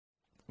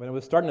When I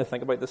was starting to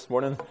think about this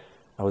morning,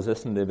 I was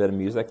listening to a bit of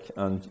music,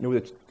 and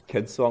the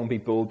kids' song "Be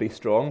Bold, Be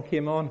Strong"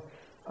 came on,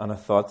 and I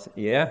thought,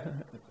 yeah,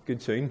 good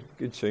tune.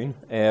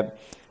 And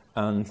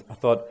I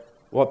thought,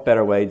 what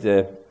better way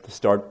to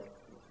start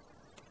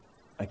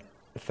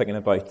thinking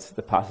about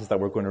the passage that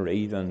we're going to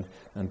read and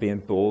being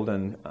bold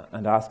and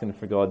asking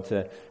for God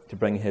to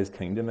bring His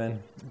kingdom in.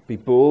 Be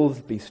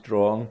bold, be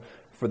strong,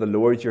 for the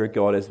Lord your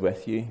God is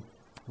with you.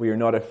 We are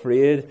not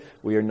afraid,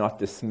 we are not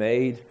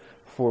dismayed,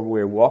 for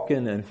we are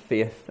walking in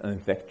faith and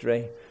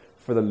victory.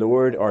 For the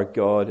Lord our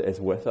God is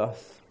with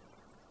us.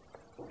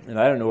 And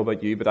I don't know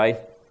about you, but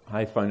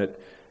I found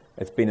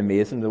it's been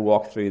amazing to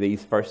walk through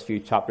these first few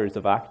chapters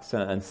of Acts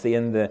and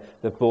seeing the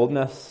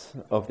boldness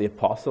of the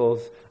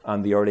apostles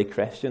and the early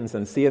Christians,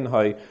 and seeing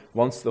how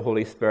once the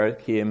Holy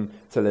Spirit came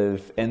to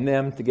live in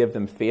them to give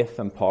them faith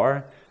and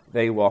power,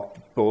 they walked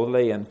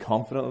boldly and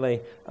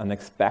confidently and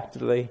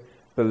expectantly,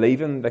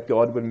 believing that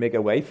God would make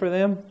a way for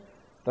them,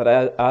 that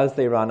as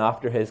they ran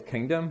after His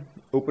kingdom,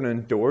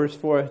 opening doors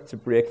for it to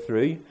break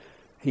through,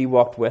 He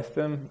walked with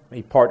them,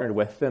 He partnered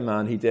with them,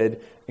 and He did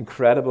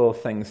incredible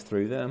things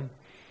through them.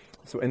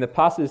 So in the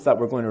passage that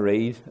we're going to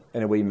read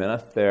in a wee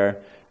minute,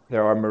 there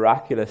are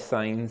miraculous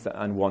signs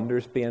and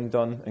wonders being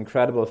done,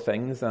 incredible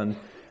things, and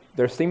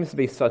there seems to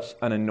be such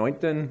an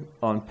anointing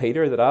on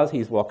Peter that as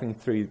he's walking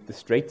through the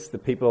streets, the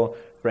people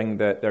bring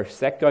their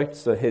sick out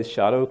so his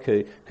shadow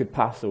could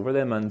pass over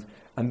them,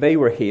 and they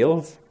were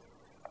healed.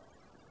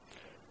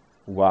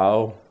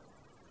 Wow.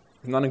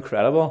 Isn't that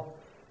incredible?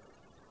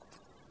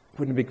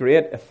 Wouldn't it be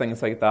great if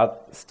things like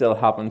that still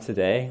happen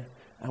today?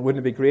 And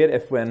wouldn't it be great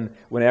if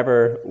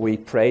whenever we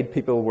prayed,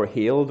 people were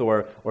healed,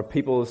 or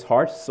people's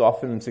hearts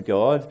softened to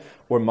God,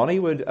 or money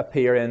would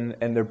appear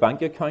in their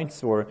bank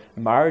accounts, or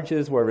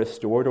marriages were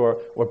restored,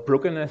 or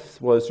brokenness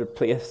was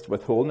replaced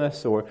with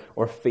wholeness,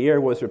 or fear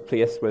was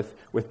replaced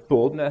with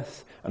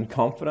boldness and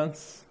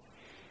confidence?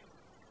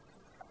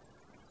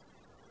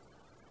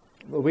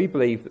 Well, we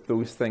believe that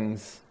those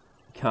things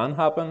can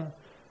happen,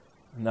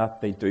 and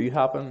that they do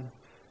happen.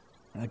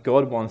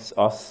 God wants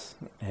us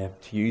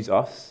to use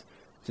us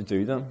to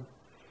do them.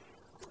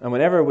 And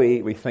whenever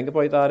we think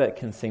about that, it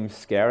can seem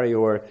scary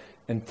or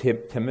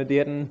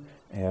intimidating,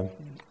 or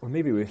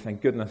maybe we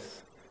think,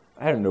 goodness,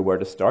 I don't know where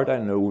to start. I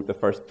don't know the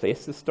first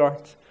place to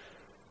start.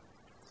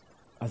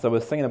 As I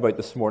was thinking about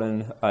this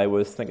morning, I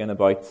was thinking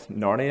about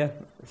Narnia,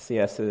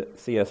 C.S.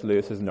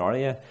 Lewis's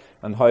Narnia,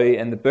 and how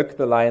in the book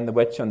The Lion, the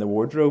Witch and the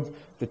Wardrobe,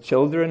 the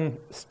children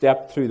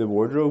stepped through the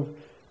wardrobe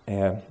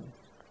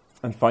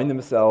and found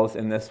themselves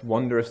in this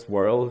wondrous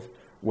world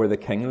where the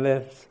king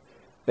lived.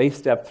 They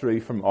stepped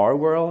through from our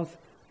world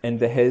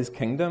into His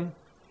kingdom.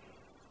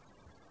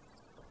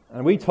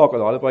 And we talk a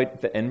lot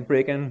about the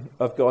inbreaking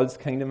of God's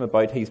kingdom,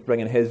 about He's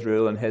bringing His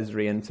rule and His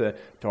reign to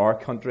our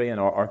country and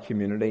our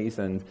communities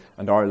and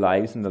our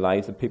lives and the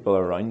lives of people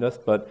around us.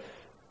 But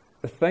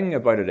the thing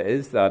about it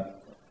is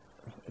that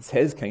it's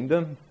His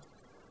kingdom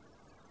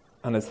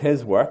and it's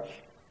His work.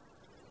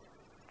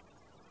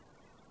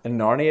 In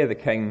Narnia, the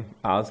king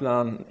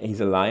Aslan,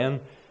 he's a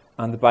lion.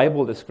 And the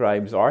Bible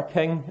describes our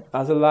king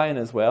as a lion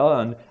as well.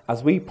 And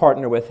as we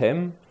partner with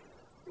him,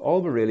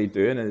 all we're really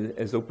doing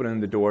is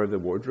opening the door of the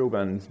wardrobe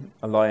and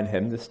allowing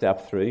Him to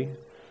step through.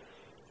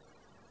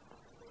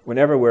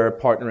 Whenever we're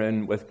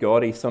partnering with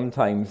God, He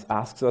sometimes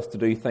asks us to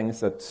do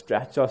things that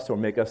stretch us or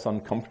make us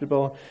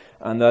uncomfortable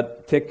and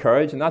that take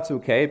courage. And that's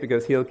okay,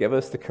 because He'll give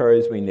us the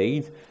courage we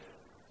need.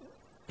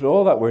 But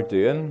all that we're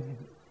doing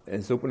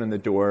is opening the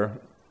door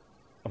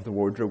of the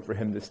wardrobe for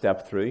Him to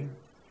step through.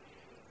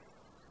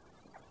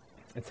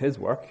 It's His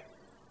work.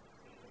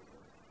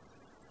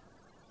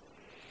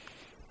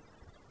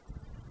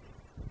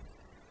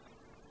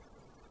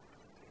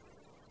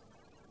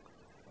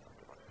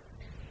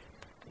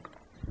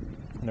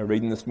 And our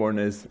reading this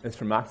morning is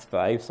from Acts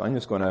 5, so I'm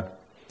just going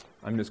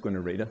to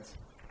read it.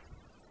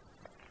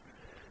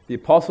 The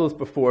apostles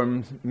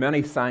performed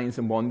many signs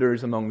and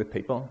wonders among the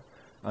people,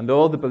 and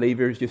all the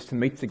believers used to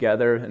meet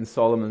together in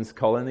Solomon's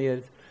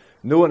colonnade.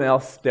 No one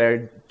else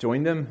dared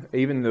join them,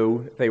 even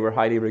though they were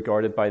highly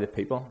regarded by the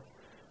people.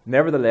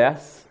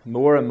 Nevertheless,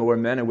 more and more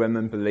men and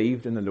women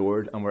believed in the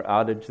Lord and were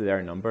added to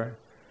their number.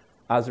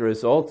 As a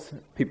result,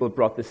 people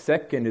brought the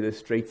sick into the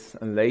streets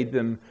and laid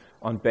them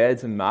on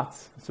beds and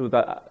mats, so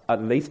that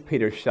at least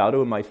Peter's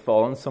shadow might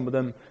fall on some of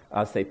them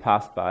as they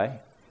passed by.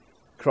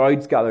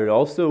 Crowds gathered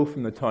also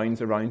from the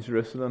towns around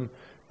Jerusalem,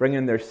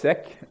 bringing their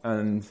sick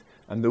and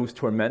those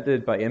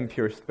tormented by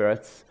impure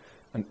spirits,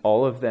 and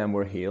all of them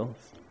were healed.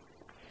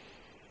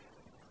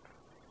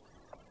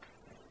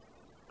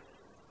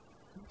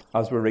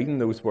 As we're reading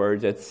those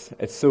words, it's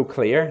so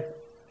clear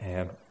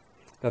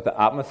that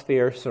the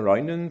atmosphere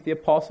surrounding the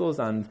apostles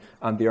and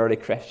the early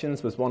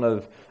Christians was one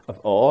of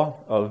awe,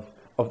 of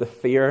the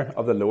fear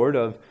of the Lord,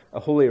 of a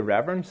holy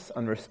reverence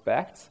and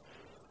respect,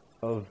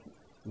 of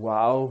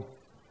wow.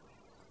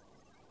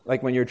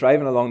 Like when you're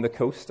driving along the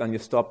coast and you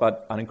stop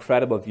at an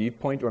incredible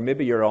viewpoint, or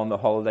maybe you're on the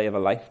holiday of a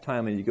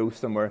lifetime and you go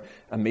somewhere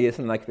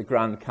amazing like the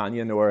Grand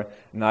Canyon or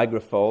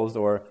Niagara Falls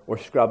or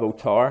Scrabo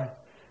Tower,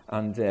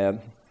 and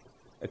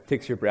it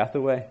takes your breath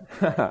away.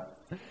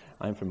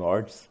 I'm from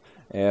Ards.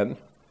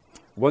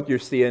 What you're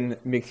seeing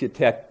makes you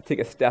take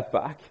a step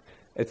back.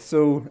 It's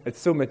so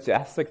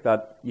majestic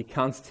that you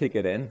can't take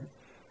it in.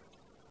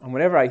 And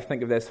whenever I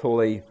think of this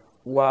holy,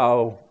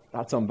 wow,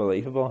 that's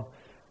unbelievable,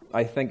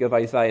 I think of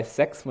Isaiah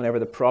 6, whenever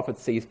the prophet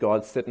sees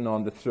God sitting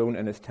on the throne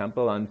in his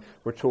temple, and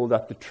we're told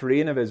that the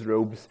train of his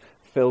robes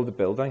filled the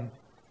building.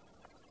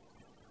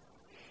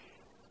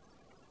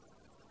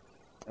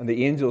 And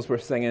the angels were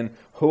singing,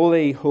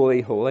 "Holy,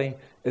 holy, holy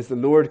is the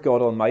Lord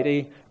God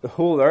Almighty. The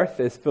whole earth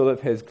is full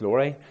of his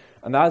glory."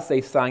 And as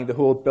they sang, the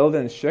whole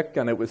building shook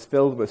and it was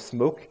filled with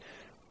smoke.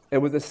 It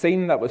was a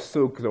scene that was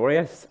so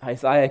glorious,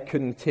 Isaiah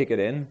couldn't take it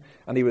in,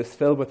 and he was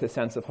filled with a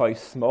sense of how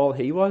small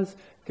he was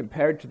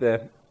compared to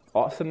the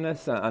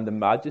awesomeness and the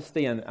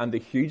majesty and the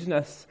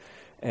hugeness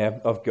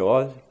of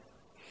God.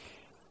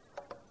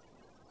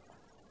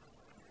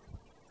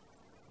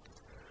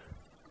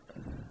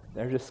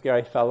 There's a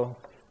scary fellow.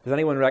 Does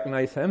anyone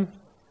recognize him?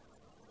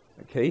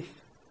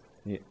 Keith?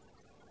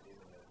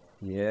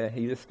 Yeah,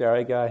 he's a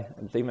scary guy.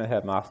 A demon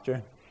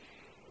headmaster.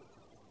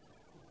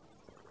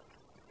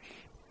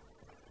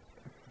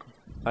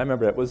 I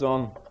remember it was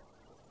on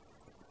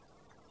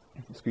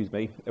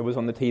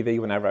the TV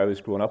whenever I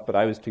was growing up, but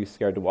I was too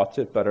scared to watch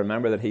it. But I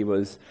remember that he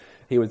was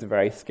a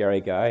very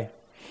scary guy.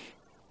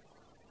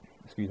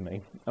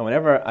 And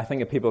whenever I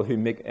think of people who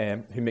make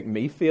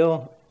me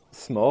feel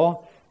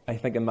small, I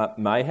think of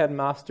my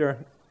headmaster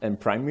in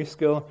primary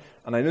school,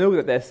 and I know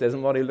that this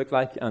isn't what he looked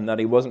like, and that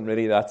he wasn't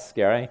really that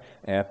scary.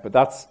 But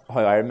that's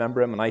how I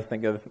remember him. When I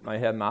think of my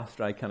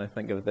headmaster, I kind of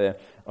think of the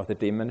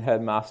demon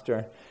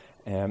headmaster.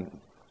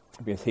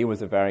 Because he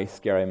was a very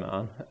scary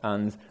man.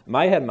 And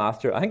my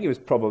headmaster, I think he was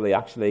probably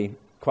actually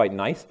quite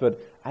nice, but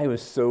I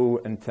was so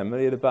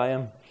intimidated by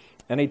him.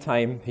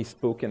 Anytime he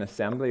spoke in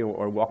assembly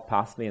or walked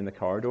past me in the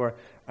corridor,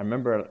 I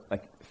remember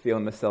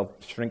feeling myself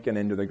shrinking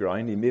into the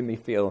ground. He made me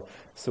feel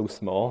so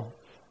small,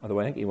 although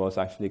I think he was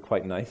actually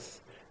quite nice.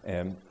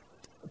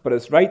 But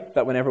it's right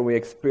that whenever we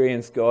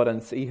experience God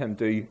and see him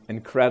do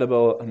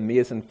incredible,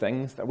 amazing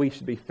things, that we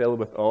should be filled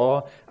with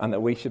awe, and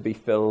that we should be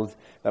filled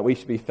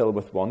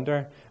with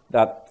wonder,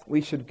 that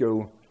we should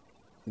go,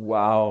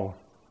 wow.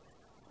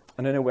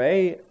 And in a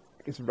way,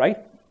 it's right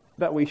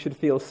that we should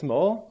feel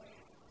small,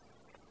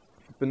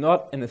 but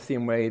not in the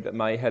same way that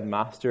my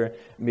headmaster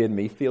made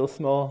me feel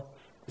small,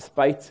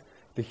 despite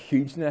the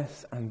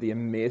hugeness and the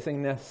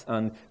amazingness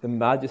and the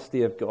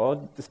majesty of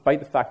God, despite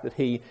the fact that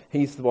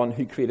he's the one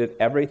who created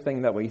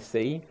everything that we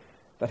see,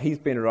 that he's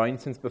been around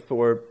since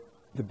before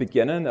the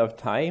beginning of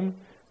time,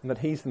 and that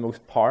he's the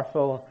most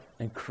powerful,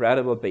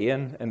 incredible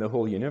being in the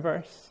whole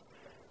universe.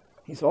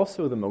 He's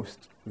also the most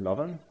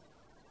loving,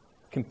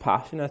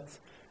 compassionate,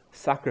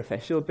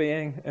 sacrificial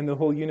being in the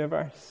whole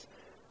universe.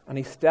 And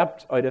he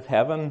stepped out of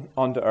heaven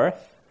onto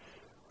earth,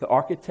 the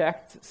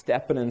architect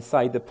stepping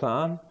inside the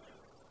plan.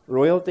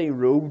 Royalty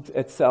robed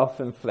itself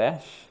in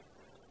flesh,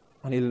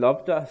 and he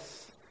loved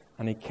us,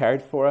 and he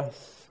cared for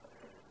us,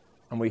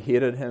 and we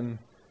hated him,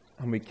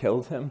 and we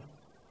killed him.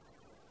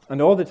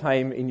 And all the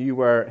time he knew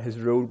where his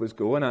road was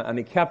going, and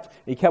he kept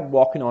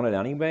walking on it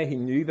anyway. He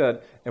knew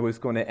that it was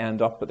going to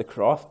end up at the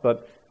cross,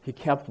 but he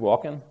kept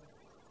walking.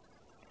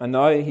 And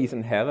now he's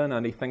in heaven,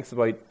 and he thinks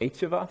about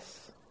each of us,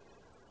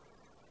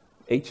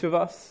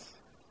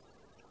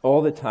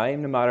 all the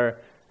time, no matter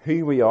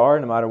who we are,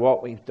 no matter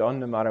what we've done,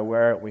 no matter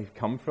where we've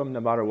come from, no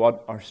matter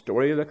what our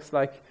story looks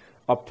like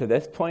up to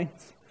this point.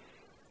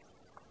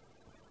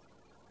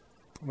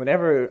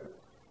 Whenever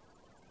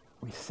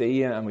we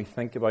see and we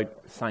think about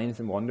signs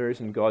and wonders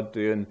and God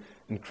doing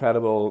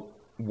incredible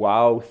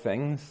wow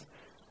things,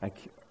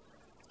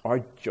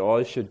 our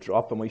jaws should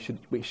drop, and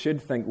we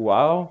should think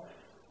wow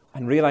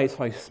and realize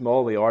how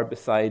small we are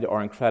beside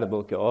our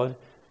incredible God.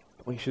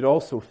 But we should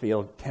also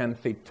feel 10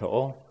 feet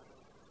tall,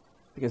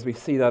 because we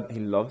see that he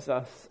loves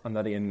us and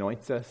that he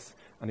anoints us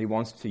and he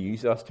wants to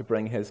use us to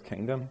bring his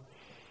kingdom,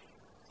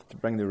 to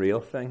bring the real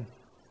thing.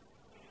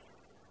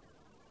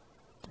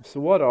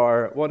 So what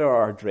are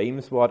our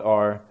dreams? What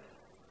are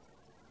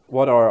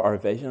our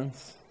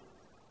visions?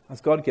 Has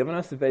God given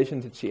us a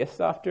vision to chase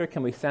after?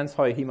 Can we sense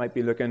how he might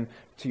be looking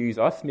to use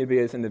us, maybe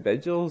as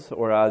individuals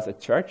or as a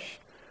church?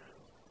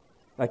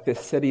 Like this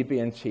city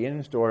being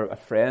changed, or a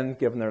friend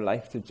giving their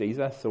life to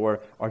Jesus, or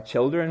our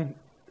children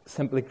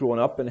simply growing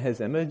up in his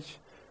image.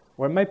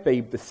 Or it might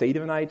be the seed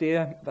of an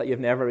idea that you've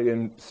never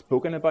even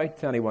spoken about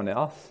to anyone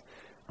else.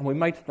 And we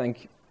might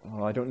think,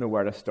 oh, I don't know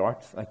where to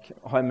start.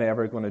 How am I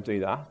ever going to do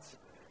that?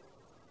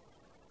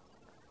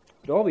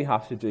 But all we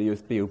have to do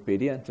is be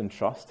obedient and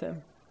trust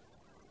him.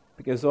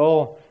 Because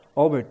all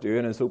we're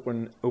doing is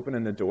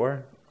opening the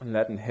door and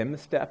letting him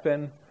step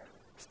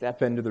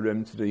into the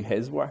room to do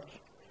his work.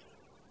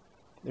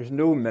 There's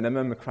no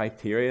minimum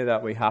criteria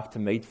that we have to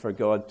meet for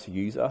God to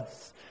use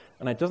us.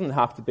 And it doesn't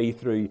have to be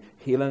through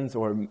healings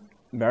or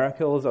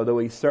miracles, although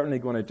he's certainly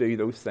going to do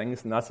those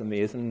things, and that's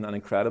amazing and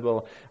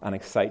incredible and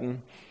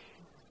exciting.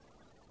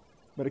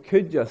 But it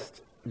could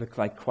just look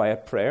like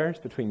quiet prayers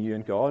between you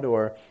and God,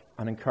 or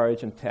an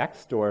encouraging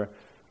text, or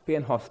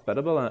being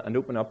hospitable and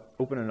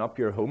opening up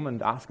your home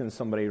and asking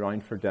somebody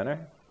around for dinner.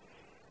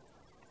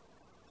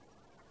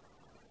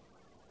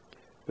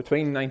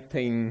 Between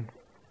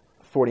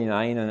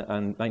 1949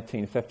 and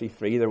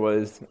 1953, there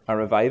was a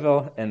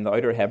revival in the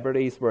Outer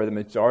Hebrides where the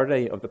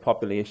majority of the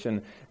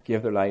population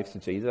gave their lives to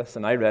Jesus.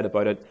 And I read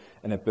about it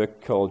in a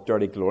book called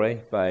Dirty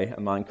Glory by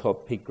a man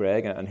called Pete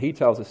Greig, and he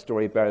tells the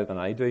story better than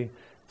I do,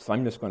 so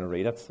I'm just going to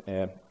read it.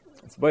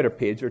 It's about a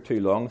page or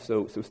two long,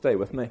 so stay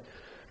with me.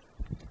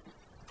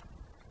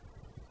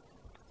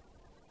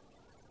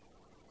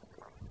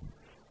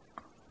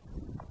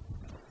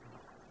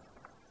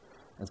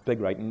 It's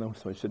big writing though,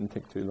 so it shouldn't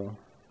take too long.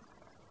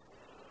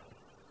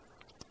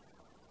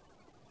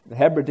 The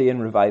Hebridean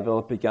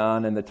revival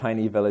began in the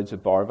tiny village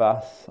of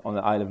Barvas on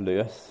the Isle of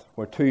Lewis,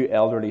 where two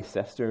elderly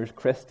sisters,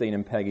 Christine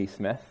and Peggy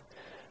Smith,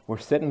 were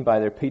sitting by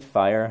their peat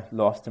fire,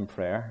 lost in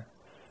prayer.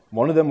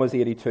 One of them was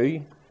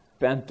 82,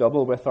 bent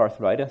double with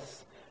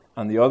arthritis,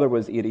 and the other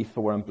was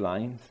 84 and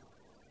blind.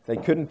 They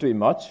couldn't do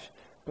much,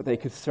 but they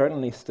could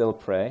certainly still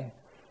pray.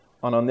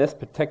 And on this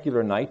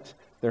particular night,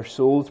 their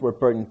souls were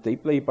burdened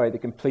deeply by the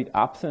complete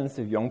absence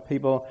of young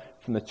people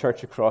from the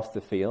church across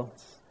the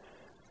fields.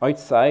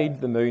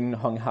 Outside, the moon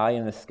hung high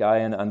in the sky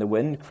and the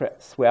wind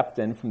swept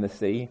in from the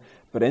sea,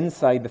 but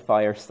inside the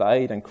fire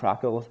sighed and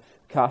crackled,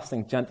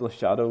 casting gentle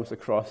shadows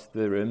across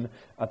the room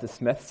as the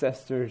Smith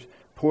sisters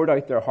poured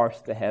out their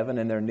hearts to heaven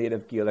in their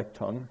native Gaelic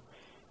tongue.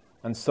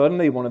 And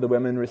suddenly one of the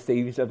women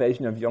received a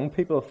vision of young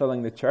people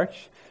filling the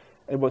church.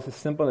 It was as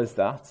simple as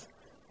that,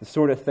 the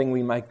sort of thing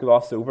we might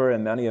gloss over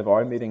in many of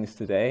our meetings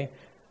today.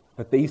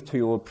 But these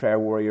two old prayer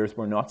warriors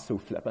were not so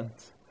flippant.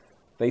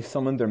 They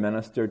summoned their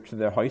minister to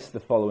their house the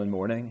following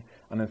morning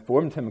and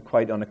informed him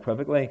quite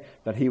unequivocally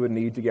that he would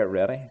need to get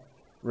ready.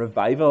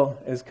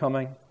 Revival is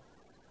coming.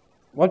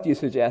 What do you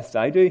suggest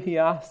I do? He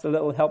asked a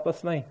little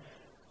helplessly.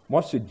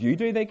 What should you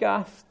do? They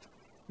gasped.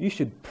 You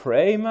should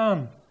pray,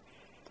 man.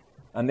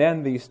 And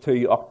then these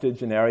two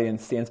octogenarian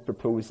saints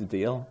proposed a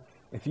deal.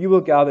 If you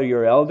will gather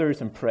your elders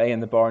and pray in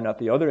the barn at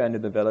the other end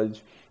of the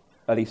village,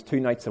 at least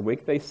 2 nights a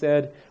week, they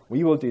said,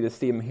 we will do the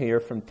same here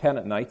from 10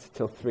 at night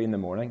till 3 in the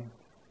morning.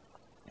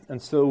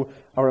 And so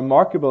a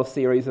remarkable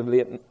series of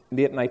late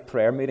night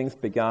prayer meetings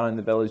began in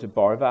the village of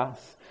Barvas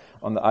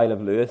on the Isle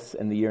of Lewis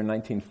in the year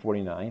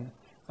 1949.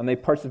 And they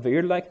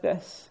persevered like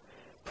this,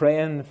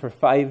 praying for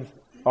 5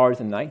 hours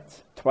a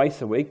night,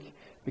 twice a week,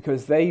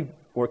 because they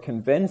were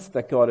convinced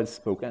that God had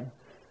spoken,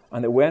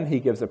 and that when he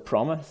gives a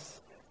promise,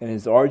 it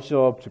is our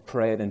job to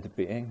pray it into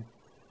being.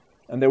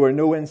 And there were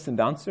no instant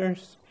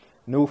answers,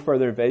 no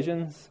further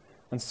visions,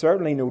 and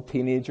certainly no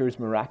teenagers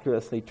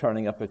miraculously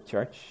turning up at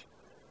church.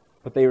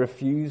 But they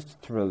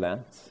refused to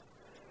relent.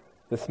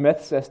 The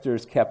Smith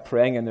sisters kept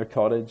praying in their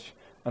cottage,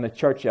 and the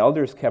church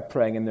elders kept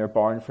praying in their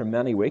barn for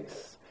many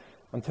weeks,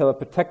 until a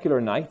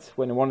particular night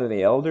when one of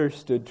the elders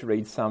stood to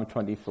read Psalm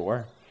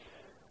 24.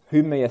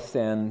 Who may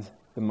ascend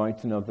the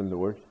mountain of the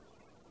Lord?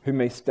 Who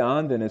may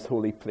stand in his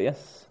holy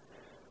place?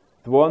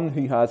 The one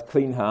who has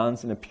clean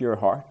hands and a pure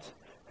heart,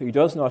 who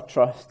does not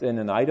trust in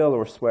an idol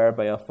or swear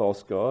by a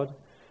false god,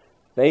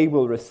 they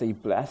will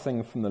receive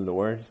blessing from the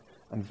Lord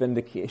and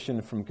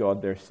vindication from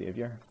God their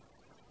Saviour.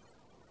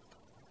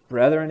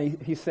 Brethren,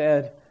 he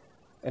said,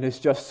 it is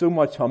just so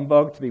much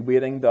humbug to be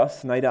waiting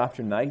thus night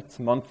after night,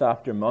 month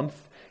after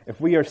month,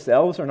 if we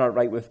ourselves are not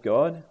right with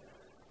God.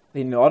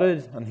 They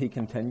nodded, and he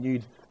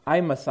continued,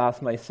 I must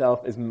ask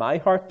myself, is my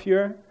heart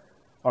pure?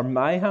 Are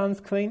my hands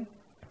clean?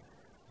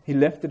 He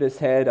lifted his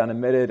head and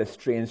emitted a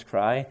strange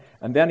cry,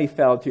 and then he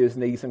fell to his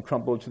knees and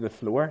crumpled to the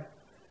floor.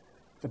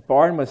 The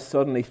barn was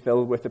suddenly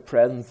filled with the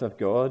presence of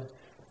God.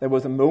 There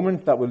was a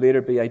moment that would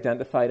later be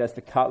identified as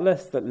the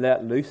catalyst that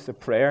let loose a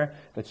prayer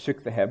that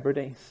shook the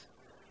Hebrides.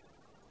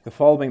 The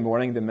following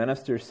morning, the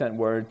minister sent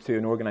word to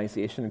an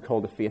organisation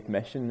called the Faith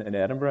Mission in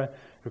Edinburgh,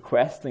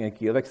 requesting a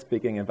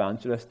Gaelic-speaking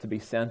evangelist to be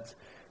sent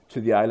to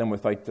the island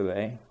without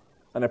delay.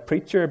 And a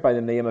preacher by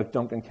the name of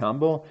Duncan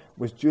Campbell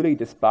was duly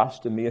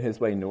dispatched and made his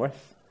way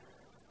north.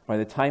 By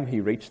the time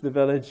he reached the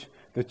village,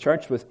 the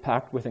church was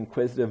packed with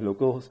inquisitive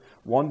locals,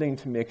 wanting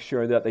to make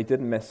sure that they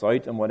didn't miss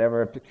out on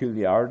whatever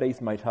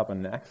peculiarities might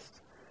happen next.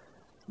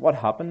 What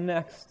happened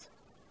next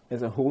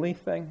is a holy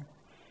thing,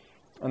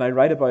 and I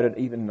write about it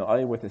even now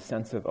with a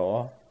sense of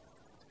awe.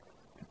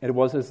 It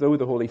was as though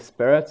the Holy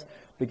Spirit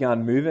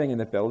began moving in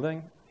the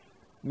building.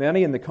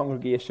 Many in the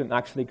congregation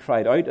actually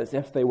cried out as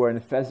if they were in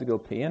physical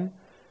pain.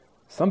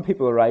 Some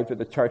people arrived at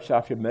the church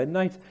after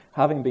midnight,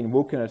 having been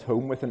woken at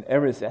home with an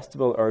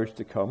irresistible urge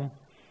to come.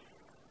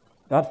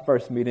 That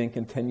first meeting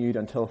continued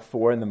until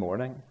 4 in the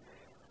morning.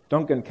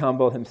 Duncan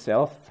Campbell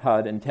himself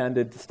had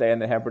intended to stay in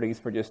the Hebrides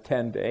for just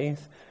 10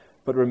 days,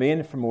 but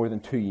remained for more than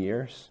 2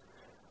 years,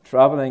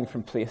 travelling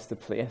from place to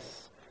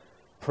place,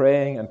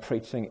 praying and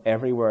preaching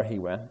everywhere he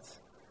went,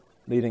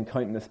 leading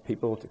countless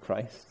people to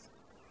Christ.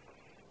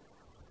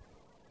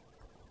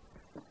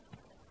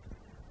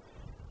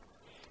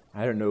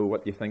 I don't know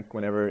what you think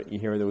whenever you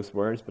hear those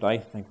words, but I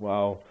think,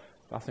 wow,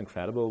 that's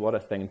incredible. What a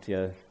thing to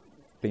have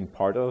been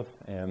part of.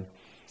 And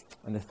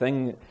the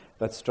thing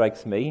that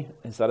strikes me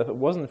is that if it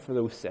wasn't for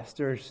those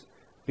sisters,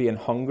 being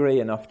hungry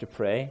enough to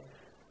pray,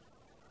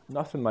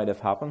 nothing might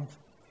have happened.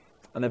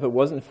 And if it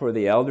wasn't for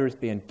the elders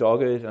being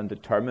dogged and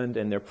determined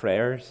in their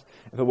prayers,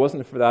 if it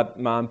wasn't for that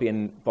man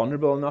being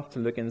vulnerable enough to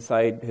look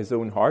inside his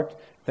own heart,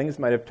 things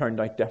might have turned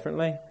out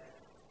differently.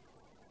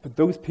 But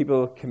those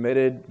people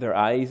committed their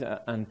eyes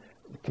and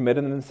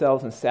committed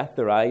themselves and set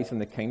their eyes on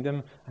the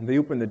kingdom, and they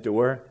opened the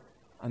door,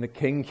 and the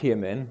king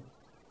came in.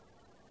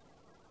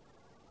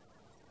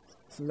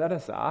 So let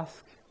us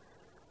ask,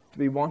 do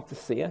we want to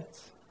see it?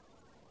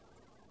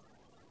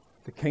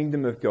 The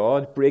kingdom of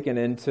God breaking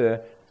into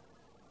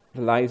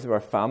the lives of our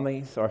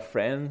families, our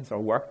friends, our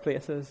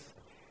workplaces,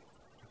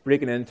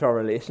 breaking into our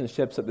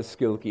relationships at the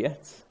school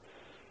gates.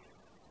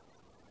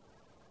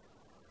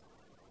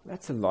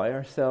 Let's allow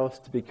ourselves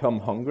to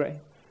become hungry,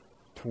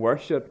 to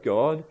worship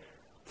God,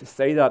 to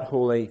say that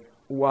holy,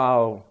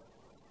 wow,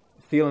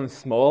 feeling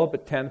small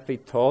but 10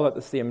 feet tall at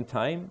the same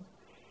time.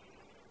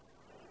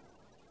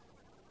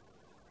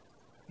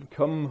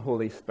 Come,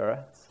 Holy Spirit,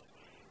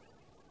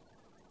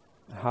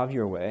 have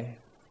your way.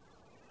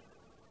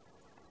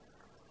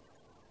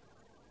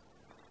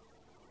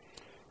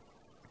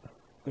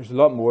 There's a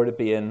lot more to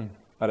being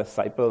a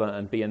disciple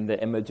and being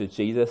the image of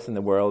Jesus in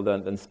the world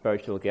than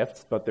spiritual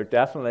gifts, but they're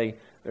definitely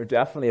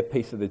a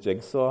piece of the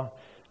jigsaw.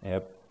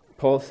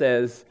 Paul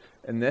says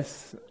in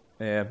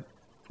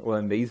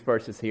in these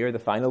verses here, the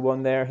final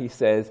one there, he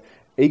says,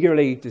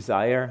 eagerly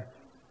desire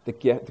the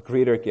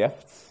greater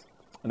gifts.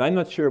 And I'm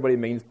not sure what he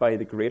means by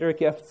the greater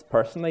gifts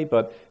personally,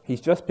 but he's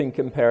just been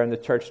comparing the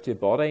church to a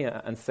body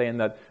and saying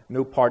that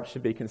no part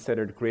should be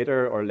considered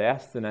greater or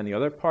less than any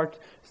other part.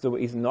 So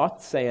he's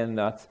not saying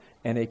that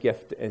any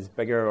gift is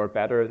bigger or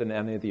better than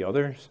any of the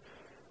others.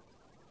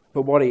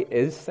 But what he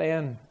is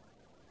saying,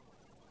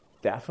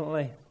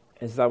 definitely,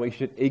 is that we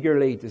should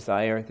eagerly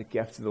desire the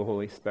gifts of the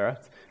Holy Spirit.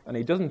 And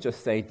he doesn't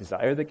just say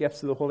desire the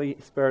gifts of the Holy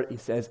Spirit, he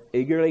says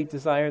eagerly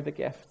desire the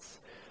gifts.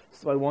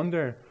 So I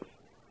wonder,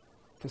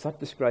 does that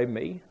describe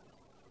me?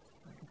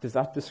 Does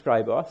that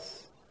describe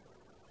us?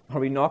 Are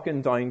we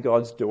knocking down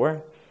God's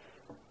door?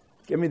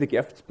 Give me the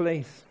gifts,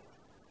 please.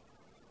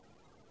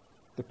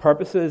 The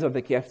purposes of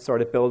the gifts are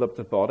to build up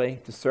the body,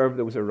 to serve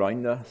those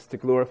around us, to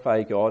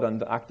glorify God, and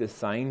to act as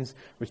signs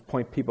which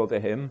point people to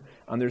Him.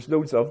 And there's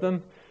loads of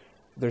them.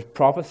 There's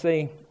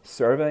prophecy,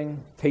 serving,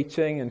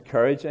 teaching,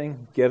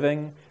 encouraging,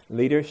 giving,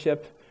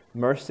 leadership,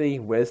 mercy,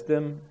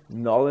 wisdom,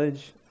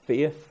 knowledge,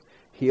 faith,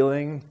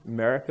 healing,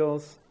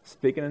 miracles,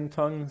 speaking in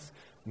tongues,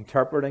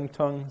 interpreting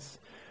tongues,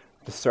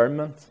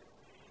 discernment.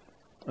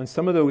 And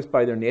some of those,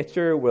 by their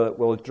nature,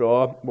 will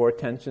draw more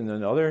attention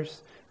than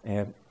others.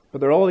 But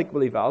they're all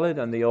equally valid,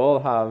 and they all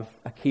have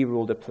a key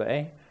role to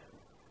play.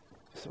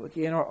 So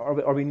again,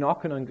 are we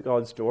knocking on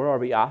God's door? Are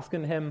we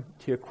asking Him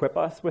to equip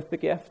us with the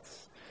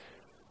gifts?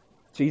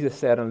 Jesus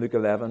said in Luke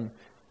 11,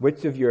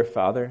 which of your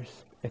fathers,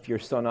 if your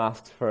son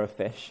asks for a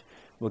fish,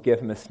 will give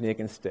him a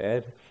snake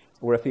instead?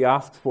 Or if he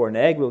asks for an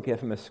egg, will give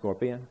him a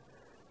scorpion?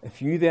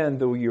 If you then,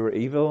 though you are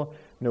evil,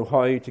 know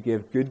how to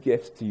give good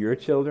gifts to your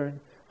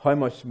children, how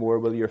much more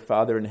will your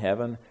Father in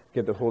heaven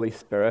give the Holy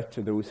Spirit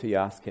to those who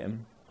ask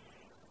Him?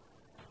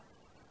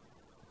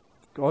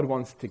 God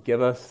wants to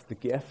give us the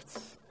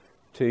gifts,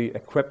 to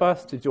equip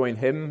us, to join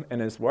Him in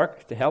His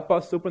work, to help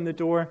us open the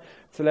door,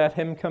 to let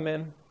Him come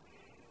in.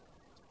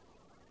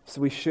 So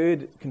we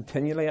should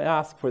continually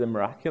ask for the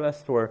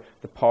miraculous, for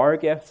the power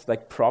gifts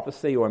like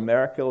prophecy or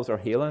miracles or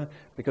healing,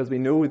 because we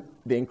know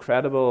the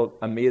incredible,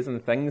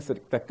 amazing things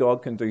that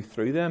God can do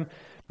through them.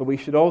 But we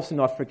should also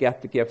not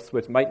forget the gifts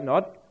which might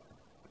not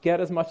get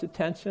as much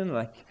attention.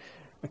 Like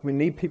we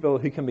need people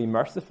who can be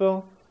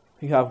merciful,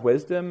 who have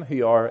wisdom,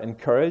 who are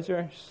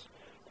encouragers,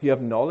 who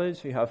have knowledge,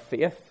 who have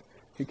faith,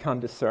 who can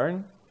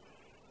discern.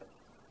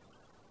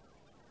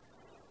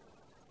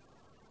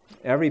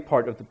 Every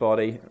part of the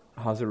body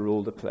has a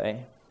role to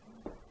play.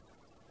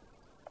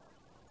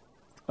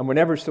 And we're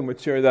never so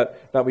mature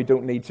that we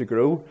don't need to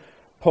grow.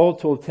 Paul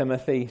told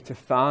Timothy to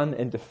fan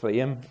into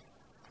flame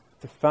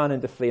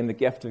the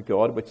gift of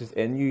God which is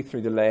in you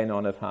through the laying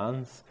on of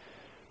hands.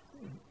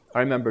 I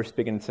remember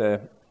speaking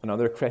to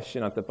another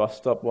Christian at the bus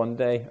stop one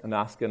day and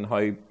asking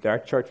how their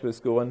church was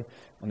going,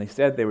 and they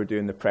said they were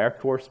doing the prayer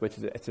course, which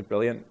is it's a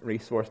brilliant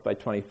resource by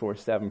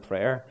 24/7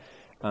 Prayer.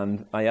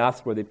 And I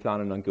asked were they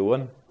planning on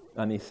going,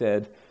 and he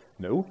said,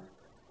 no,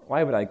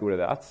 why would I go to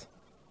that?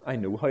 I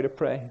know how to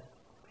pray.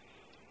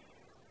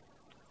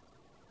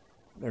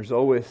 There's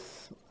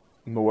always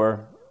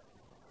more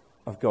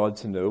of God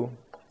to know.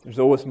 There's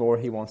always more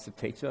He wants to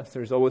teach us.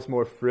 There's always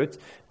more fruit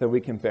that we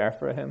can bear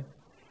for Him.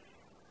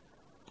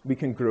 We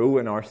can grow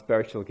in our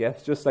spiritual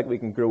gifts, just like we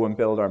can grow and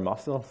build our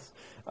muscles.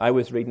 I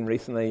was reading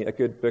recently a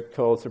good book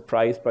called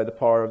Surprised by the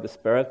Power of the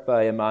Spirit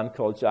by a man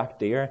called Jack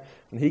Deere,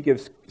 and he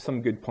gives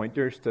some good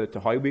pointers to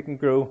how we can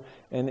grow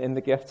in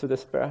the gifts of the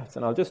Spirit,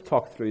 and I'll just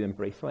talk through them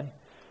briefly.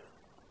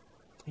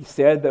 He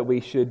said that we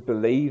should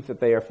believe that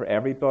they are for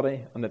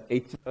everybody and that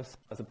each of us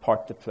has a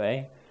part to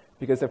play,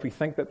 because if we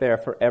think that they are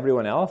for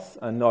everyone else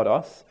and not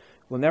us,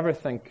 we'll never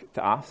think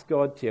to ask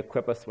God to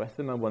equip us with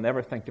them, and we'll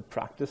never think to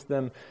practice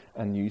them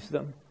and use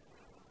them.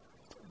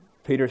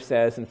 Peter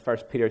says in 1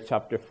 Peter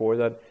chapter 4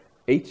 that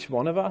each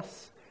one of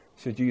us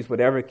should use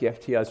whatever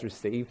gift he has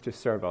received to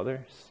serve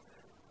others.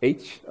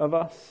 Each of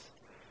us.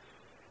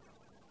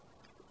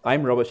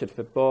 I'm rubbish at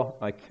football.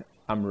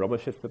 I'm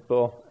rubbish at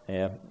football.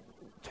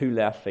 2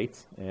 left feet.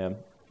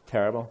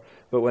 Terrible.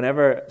 But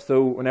whenever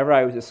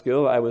I was at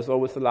school, I was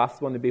always the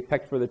last one to be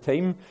picked for the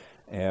team,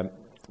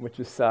 which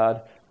was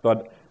sad.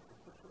 But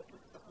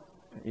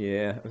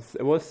yeah,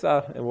 it was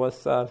sad. It was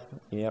sad.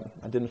 Yeah,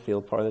 I didn't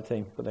feel part of the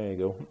team, but there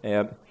you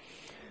go.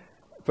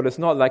 But it's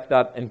not like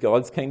that in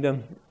God's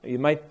kingdom. You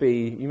might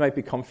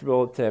be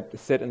comfortable to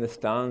sit in the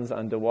stands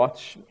and to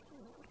watch,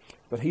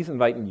 but He's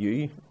inviting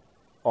you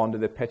onto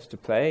the pitch to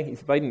play.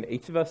 He's inviting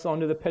each of us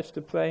onto the pitch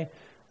to play,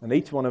 and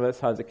each one of us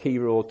has a key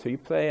role to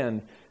play.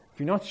 And if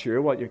you're not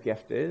sure what your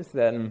gift is,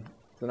 then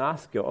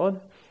ask God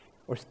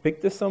or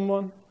speak to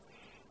someone.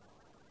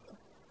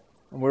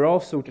 And we're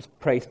also just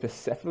pray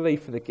specifically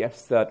for the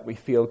gifts that we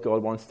feel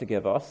God wants to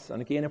give us.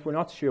 And again, if we're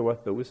not sure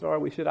what those are,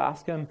 we should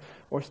ask Him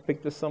or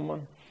speak to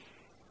someone.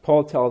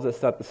 Paul tells us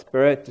that the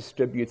Spirit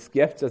distributes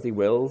gifts as He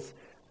wills,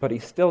 but he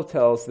still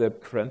tells the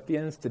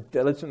Corinthians to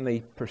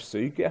diligently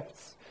pursue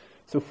gifts.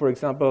 So, for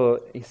example,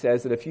 he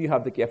says that if you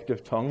have the gift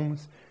of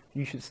tongues,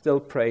 you should still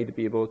pray to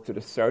be able to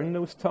discern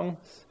those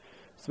tongues.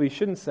 So we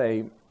shouldn't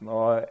say,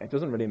 oh, it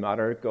doesn't really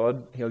matter,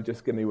 God, He'll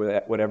just give me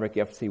whatever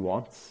gifts He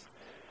wants.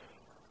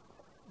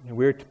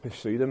 We're to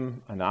pursue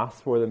them and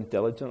ask for them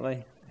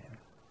diligently.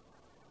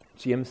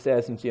 James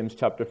says in James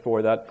chapter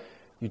 4 that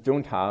you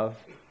don't have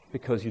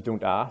because you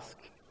don't ask.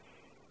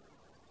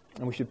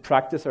 And we should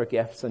practice our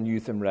gifts and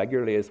use them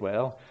regularly as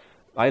well.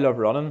 I love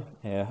running.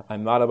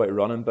 I'm mad about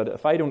running, but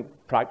if I don't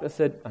practice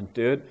it and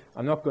do it,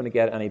 I'm not going to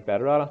get any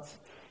better at it.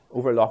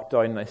 Over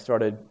lockdown, I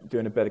started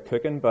doing a bit of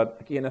cooking, but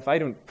again, if I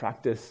don't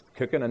practice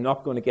cooking, I'm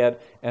not going to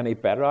get any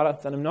better at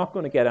it, and I'm not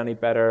going to get any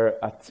better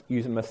at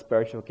using my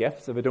spiritual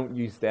gifts if I don't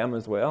use them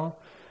as well.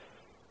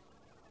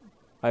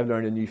 I've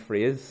learned a new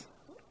phrase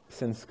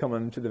since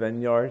coming to the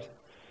Vineyard.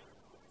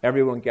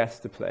 Everyone gets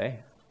to play.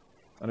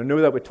 And I know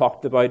that we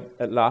talked about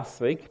it last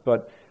week,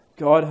 but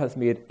God has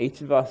made each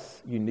of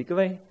us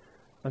uniquely.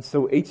 And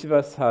so each of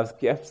us has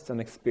gifts and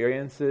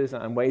experiences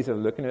and ways of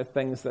looking at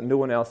things that no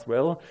one else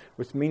will,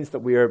 which means that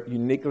we are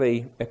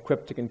uniquely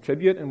equipped to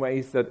contribute in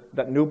ways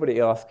that nobody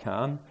else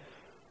can.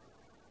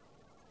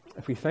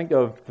 If we think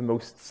of the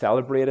most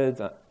celebrated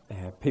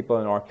people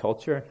in our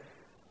culture,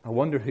 I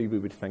wonder who we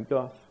would think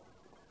of.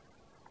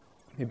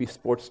 Maybe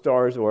sports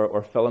stars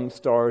or film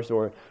stars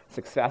or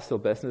successful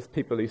business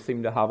people who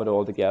seem to have it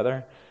all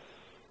together.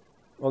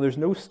 Well, there's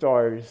no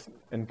stars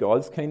in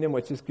God's kingdom,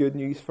 which is good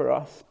news for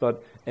us,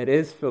 but it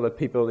is full of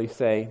people who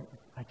say,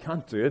 I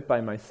can't do it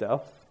by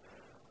myself,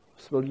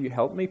 so will you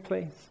help me,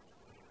 please?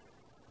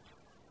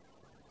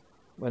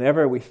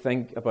 Whenever we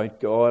think about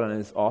God and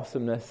His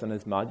awesomeness and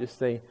His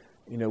majesty,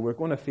 we're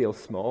going to feel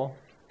small,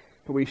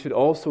 but we should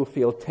also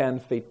feel 10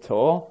 feet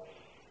tall,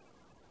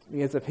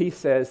 because if He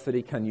says that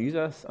He can use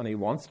us and He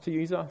wants to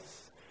use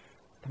us,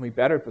 then we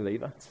better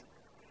believe it.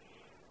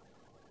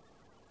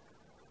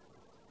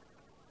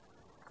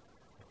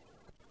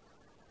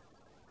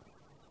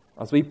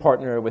 As we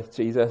partner with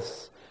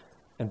Jesus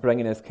in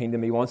bringing His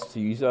kingdom, He wants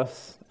to use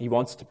us. He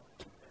wants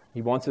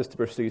us to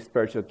pursue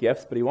spiritual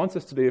gifts, but He wants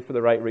us to do it for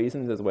the right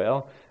reasons as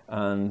well.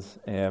 And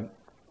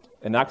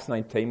in Acts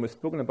 19, we've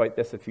spoken about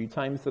this a few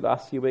times the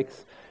last few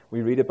weeks. We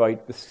read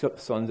about the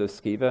sons of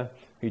Sceva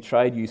who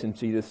tried using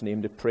Jesus'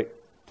 name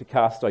to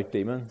cast out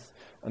demons.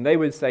 And they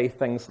would say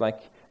things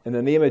like, in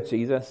the name of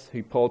Jesus,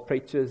 who Paul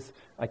preaches,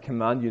 I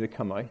command you to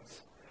come out.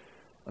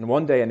 And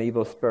one day an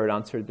evil spirit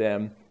answered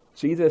them,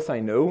 Jesus I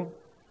know,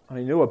 and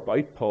I know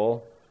about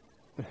Paul,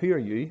 but who are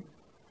you?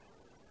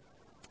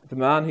 The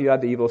man who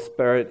had the evil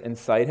spirit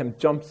inside him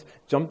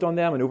jumped on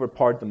them and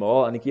overpowered them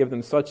all, and he gave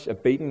them such a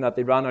beating that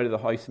they ran out of the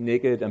house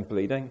naked and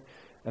bleeding.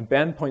 And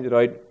Ben pointed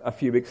out a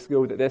few weeks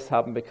ago that this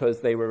happened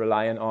because they were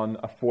relying on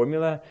a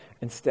formula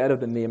instead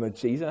of the name of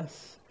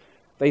Jesus.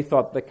 They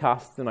thought that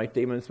casting out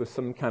demons was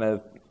some kind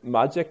of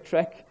magic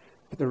trick,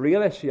 but the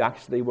real issue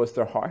actually was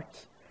their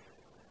heart,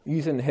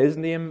 using His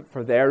name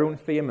for their own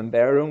fame and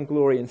their own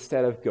glory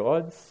instead of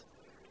God's.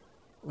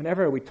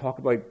 Whenever we talk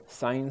about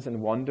signs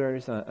and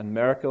wonders and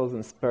miracles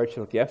and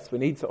spiritual gifts, we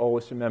need to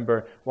always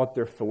remember what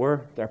they're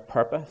for, their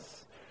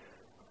purpose,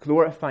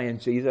 glorifying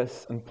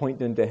Jesus and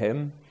pointing to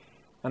Him.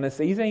 And it's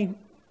easy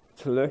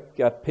to look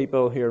at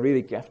people who are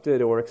really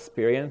gifted or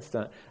experienced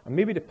and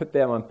maybe to put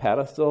them on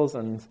pedestals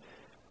and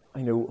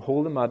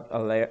hold them at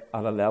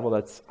a level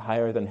that's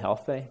higher than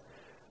healthy.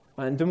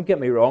 And don't get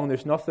me wrong,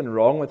 there's nothing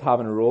wrong with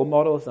having role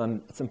models,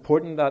 and it's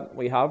important that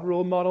we have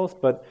role models,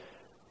 but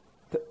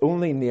the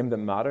only name that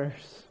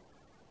matters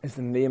is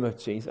the name of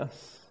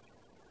Jesus.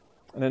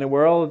 And in a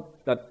world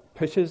that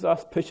pushes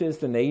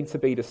the need to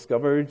be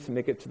discovered, to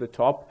make it to the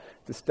top,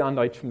 to stand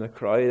out from the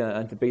crowd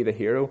and to be the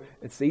hero,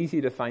 it's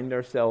easy to find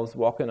ourselves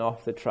walking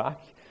off the track.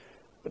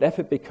 But if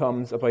it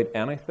becomes about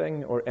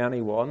anything or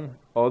anyone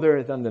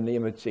other than the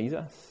name of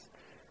Jesus,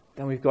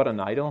 then we've got an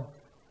idol,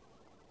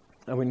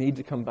 and we need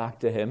to come back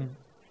to Him.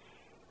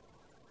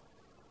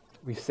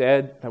 We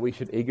said that we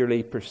should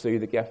eagerly pursue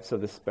the gifts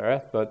of the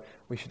Spirit, but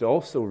we should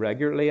also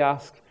regularly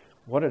ask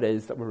what it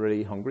is that we're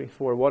really hungry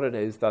for, what it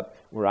is that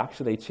we're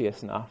actually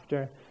chasing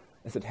after.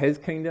 Is it His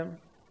kingdom?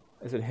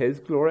 Is it His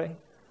glory?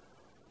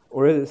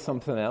 Or is it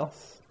something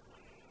else?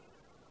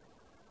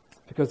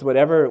 Because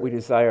whatever we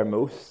desire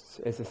most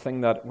is the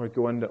thing that we're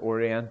going to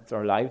orient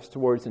our lives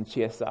towards and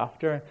chase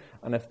after.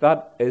 And if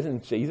that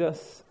isn't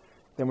Jesus,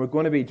 then we're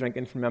going to be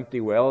drinking from empty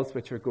wells,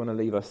 which are going to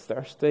leave us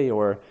thirsty,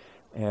 or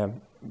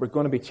we're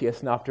going to be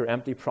chasing after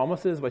empty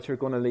promises, which are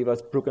going to leave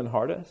us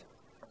brokenhearted.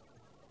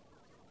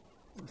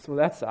 So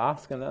let's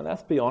ask, and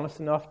let's be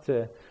honest enough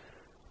to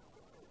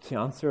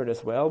answer it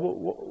as well.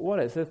 What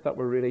is it that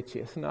we're really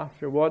chasing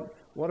after? What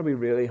are we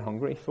really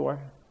hungry for?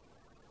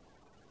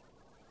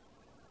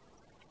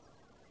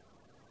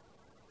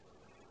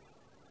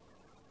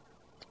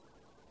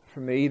 For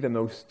me, the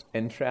most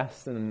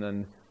interesting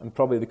and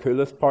probably the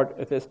coolest part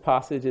of this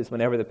passage is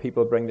whenever the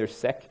people bring their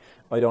sick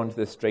out onto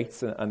the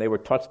streets, and they were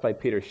touched by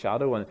Peter's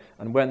shadow,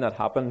 and when that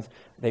happened,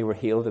 they were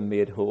healed and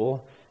made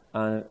whole.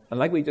 And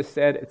like we just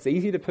said, it's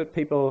easy to put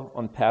people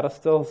on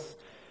pedestals,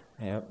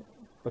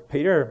 but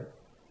Peter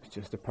was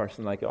just a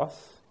person like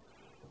us.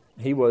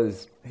 He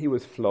was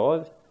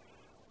flawed.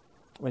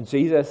 When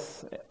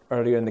Jesus,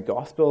 earlier in the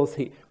Gospels,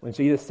 when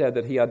Jesus said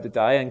that he had to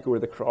die and go to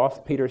the cross,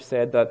 Peter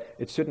said that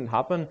it shouldn't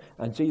happen,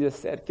 and Jesus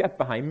said, "Get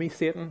behind me,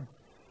 Satan."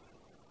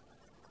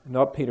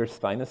 Not Peter's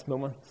finest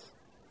moments.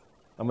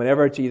 And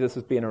whenever Jesus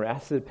was being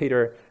arrested,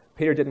 Peter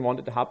didn't want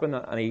it to happen,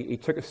 and he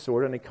took a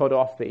sword and he cut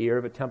off the ear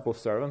of a temple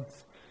servant.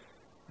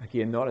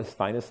 Again, not his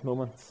finest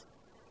moments.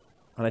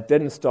 And it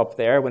didn't stop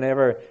there.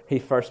 Whenever he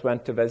first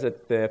went to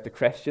visit the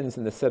Christians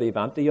in the city of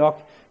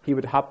Antioch, he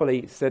would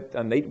happily sit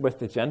and eat with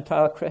the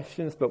Gentile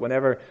Christians, but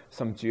whenever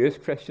some Jewish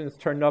Christians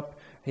turned up,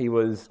 he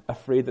was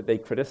afraid that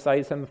they'd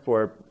criticize him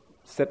for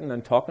sitting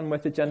and talking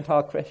with the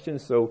Gentile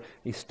Christians, so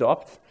he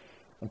stopped.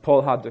 And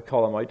Paul had to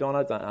call him out on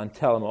it and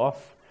tell him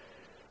off.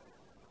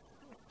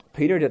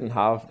 Peter didn't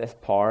have this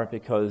power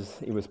because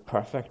he was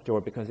perfect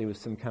or because he was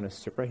some kind of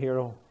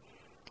superhero.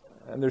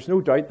 And there's no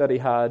doubt that he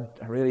had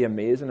a really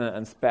amazing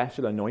and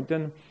special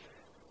anointing.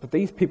 But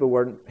these people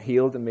weren't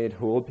healed and made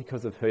whole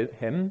because of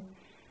him,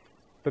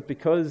 but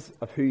because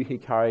of who he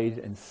carried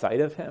inside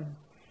of him.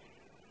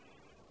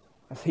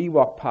 As he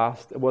walked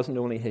past, it wasn't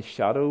only his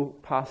shadow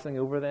passing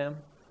over them,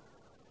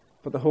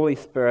 but the Holy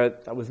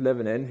Spirit that was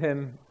living in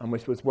him and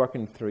which was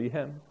working through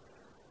him.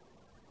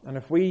 And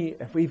if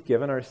we've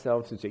given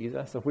ourselves to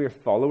Jesus, if we're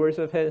followers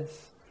of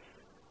his,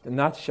 then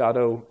that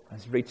shadow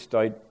has reached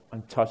out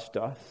and touched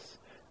us.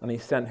 And he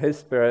sent his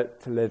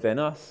Spirit to live in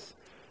us,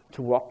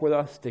 to walk with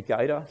us, to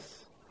guide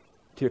us,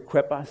 to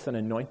equip us and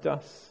anoint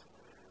us.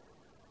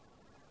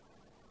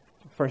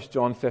 1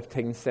 John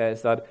 15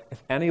 says that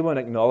if anyone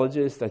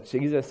acknowledges that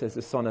Jesus is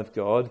the Son of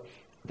God,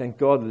 then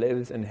God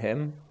lives in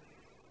him.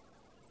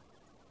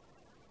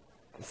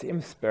 The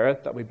same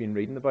Spirit that we've been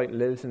reading about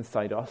lives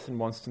inside us and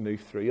wants to move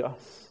through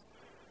us.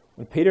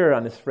 When Peter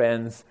and his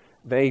friends,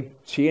 they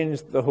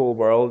changed the whole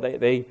world.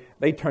 They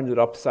turned it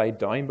upside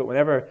down. But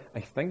whenever I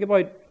think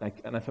about,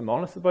 and if I'm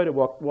honest about it,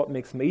 what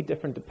makes me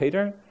different to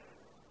Peter,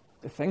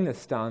 the thing that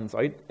stands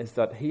out is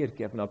that he had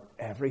given up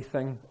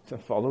everything to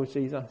follow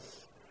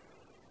Jesus.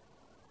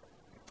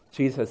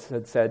 Jesus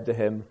had said to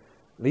him,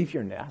 "Leave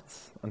your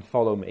nets and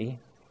follow me.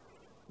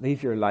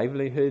 Leave your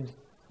livelihood,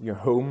 your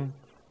home,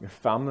 your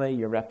family,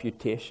 your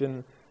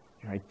reputation,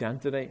 your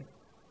identity,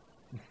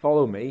 and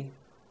follow me."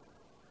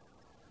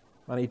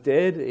 And he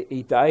did.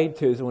 He died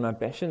to his own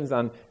ambitions,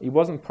 and he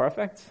wasn't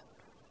perfect.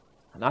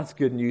 And that's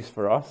good news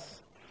for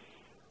us.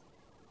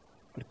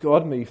 But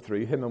God moved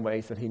through him in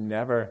ways that he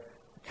never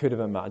could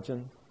have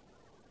imagined.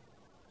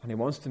 And he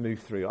wants to move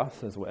through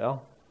us as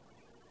well.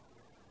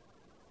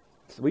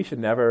 So we should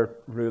never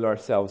rule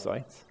ourselves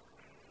out.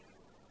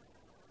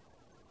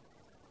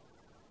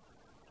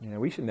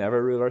 We should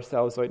never rule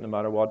ourselves out no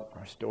matter what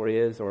our story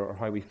is or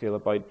how we feel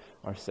about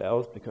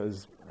ourselves,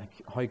 because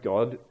how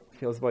God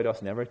feels about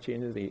us never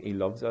changes. He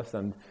loves us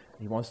and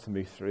he wants to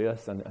move through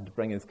us and to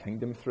bring his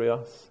kingdom through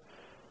us.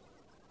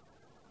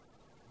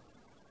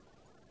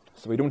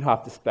 So we don't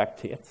have to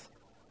spectate.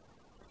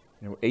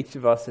 Each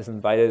of us is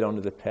invited onto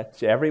the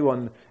pitch.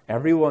 Everyone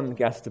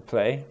gets to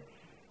play.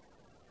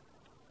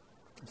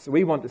 So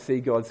we want to see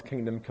God's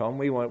kingdom come.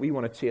 We want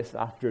to chase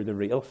after the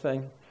real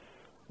thing.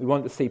 We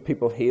want to see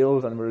people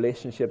healed and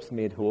relationships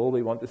made whole.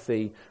 We want to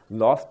see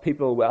lost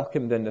people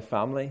welcomed into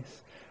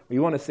families. We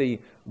want to see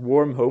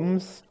warm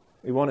homes.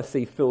 We want to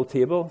see full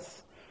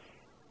tables.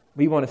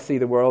 We want to see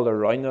the world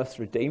around us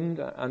redeemed.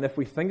 And if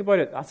we think about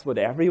it, that's what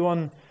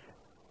everyone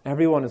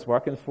is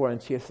working for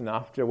and chasing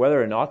after,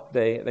 whether or not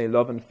they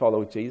love and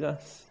follow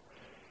Jesus.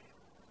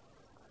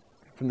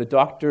 From the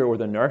doctor or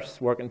the nurse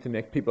working to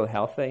make people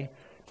healthy,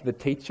 to the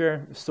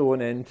teacher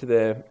sowing into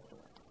the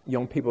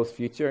young people's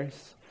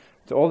futures,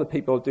 to all the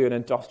people doing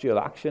industrial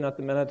action at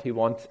the minute who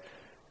want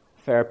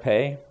fair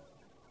pay,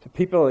 to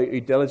people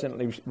who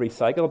diligently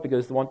recycle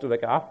because they want to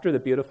look after the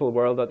beautiful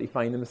world that they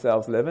find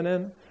themselves living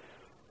in.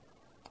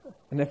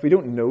 And if we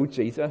don't know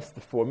Jesus,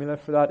 the formula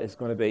for that is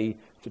going to be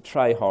to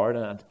try hard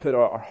and to put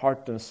our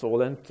heart and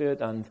soul into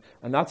it, and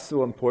that's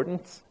so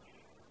important.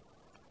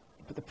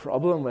 But the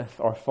problem with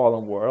our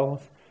fallen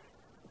world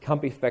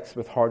can't be fixed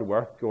with hard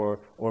work or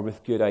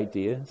with good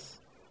ideas.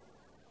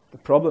 The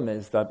problem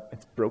is that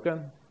it's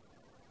broken.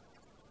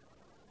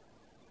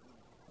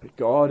 But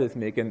God is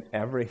making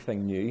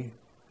everything new.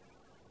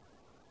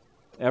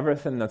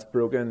 Everything that's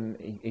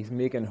broken, He's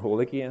making whole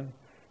again.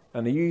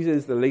 And He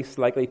uses the least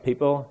likely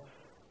people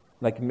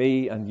like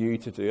me and you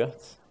to do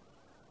it.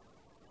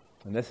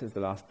 And this is the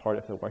last part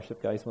of the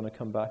worship, guys, when I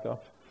come back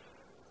up.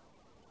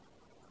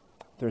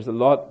 There's a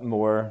lot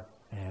more,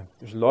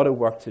 there's a lot of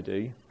work to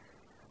do.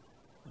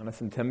 And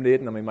it's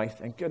intimidating, and we might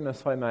think,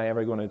 goodness, how am I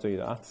ever going to do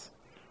that?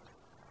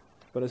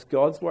 But it's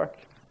God's work,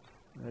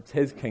 and it's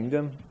His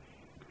kingdom.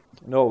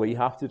 And all we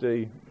have to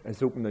do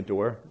is open the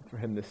door for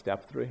Him to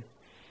step through.